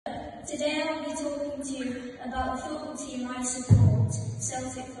Today I'll be talking to you about the football team I support,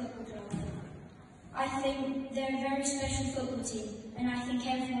 Celtic Football Club. I think they're a very special football team, and I think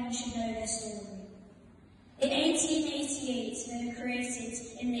everyone should know their story. In 1888, they were created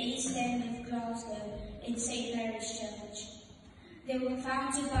in the East End of Glasgow in St Mary's Church. They were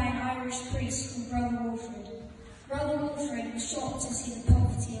founded by an Irish priest called Brother Wilfred. Brother Wilfred was shocked to see the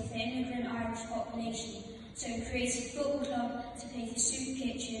poverty of the immigrant Irish population, so he created a football club to pay for soup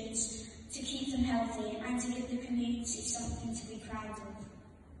kitchens, to keep them healthy, and to give the community something to be proud of.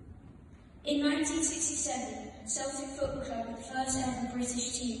 In 1967, Celtic Football Club were the first ever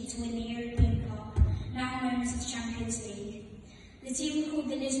British team to win the European Cup, now known as the Champions League. The team were called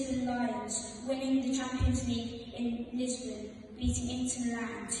the Lisbon Lions, winning the Champions League in Lisbon, beating Inter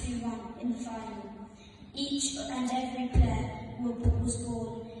Milan 2-1 in the final. Each and every player was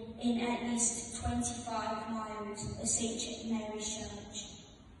born in at least 25 miles of St Mary's Church.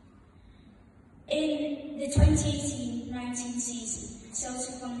 In the 2018-19 season,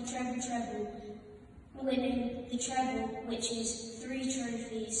 Celtic won the treble, winning the treble, which is 3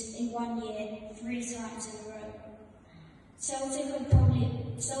 trophies in 1 year, 3 times in a row. Celtic are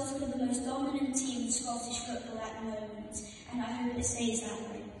the most dominant team in Scottish football at the moment, and I hope it stays that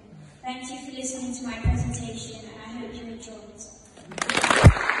way. Thank you for listening to my presentation, and I hope you enjoyed it.